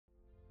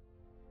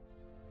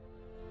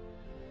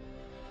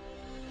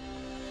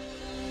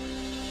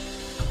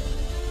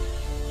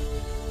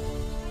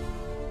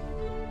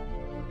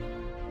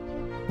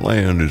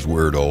Land is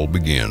where it all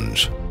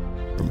begins.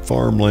 From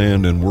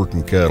farmland and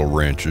working cattle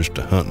ranches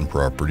to hunting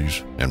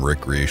properties and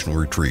recreational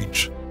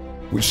retreats,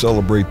 we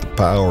celebrate the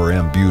power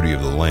and beauty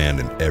of the land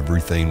in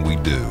everything we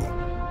do.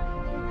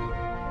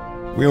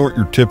 We aren't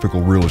your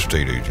typical real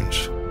estate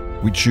agents.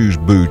 We choose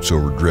boots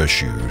over dress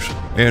shoes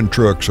and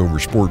trucks over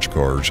sports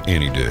cars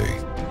any day.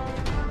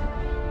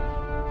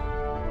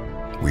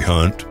 We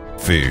hunt,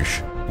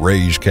 fish,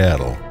 raise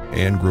cattle,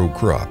 and grow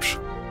crops.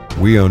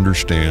 We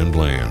understand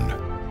land.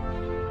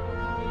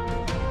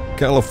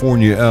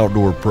 California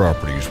Outdoor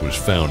Properties was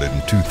founded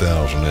in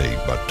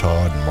 2008 by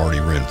Todd and Marty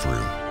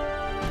Renfrew.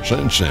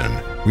 Since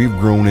then, we've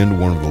grown into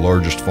one of the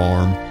largest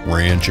farm,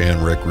 ranch,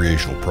 and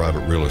recreational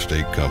private real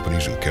estate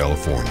companies in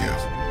California.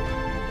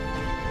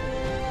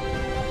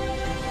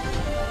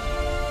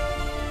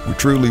 We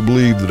truly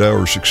believe that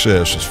our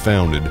success is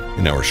founded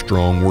in our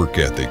strong work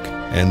ethic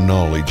and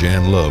knowledge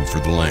and love for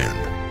the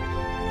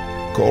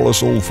land. Call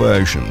us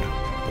old-fashioned,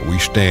 but we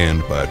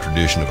stand by a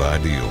tradition of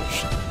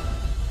ideals.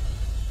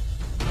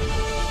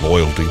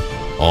 Loyalty,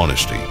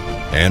 honesty,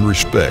 and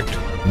respect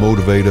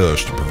motivate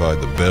us to provide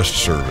the best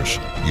service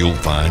you'll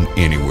find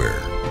anywhere.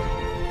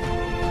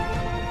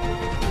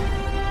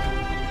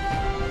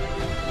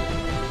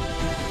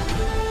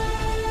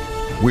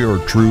 We are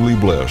truly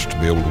blessed to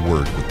be able to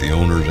work with the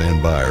owners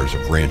and buyers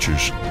of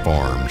ranches,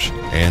 farms,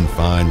 and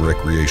fine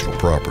recreational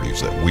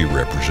properties that we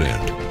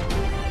represent.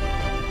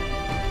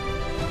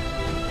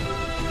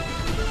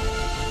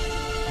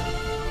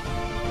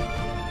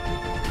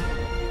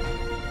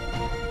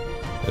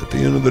 At the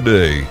end of the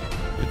day,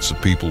 it's the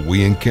people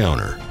we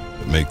encounter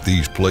that make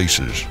these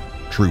places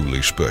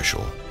truly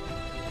special.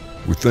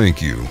 We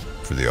thank you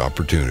for the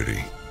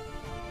opportunity.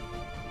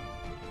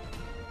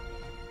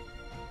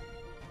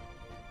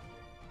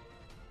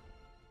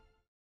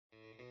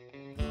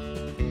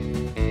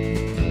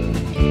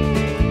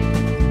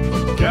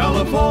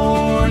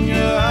 California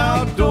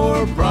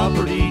Outdoor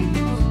Properties,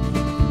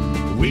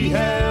 we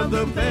have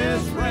the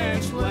best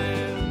ranch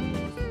land.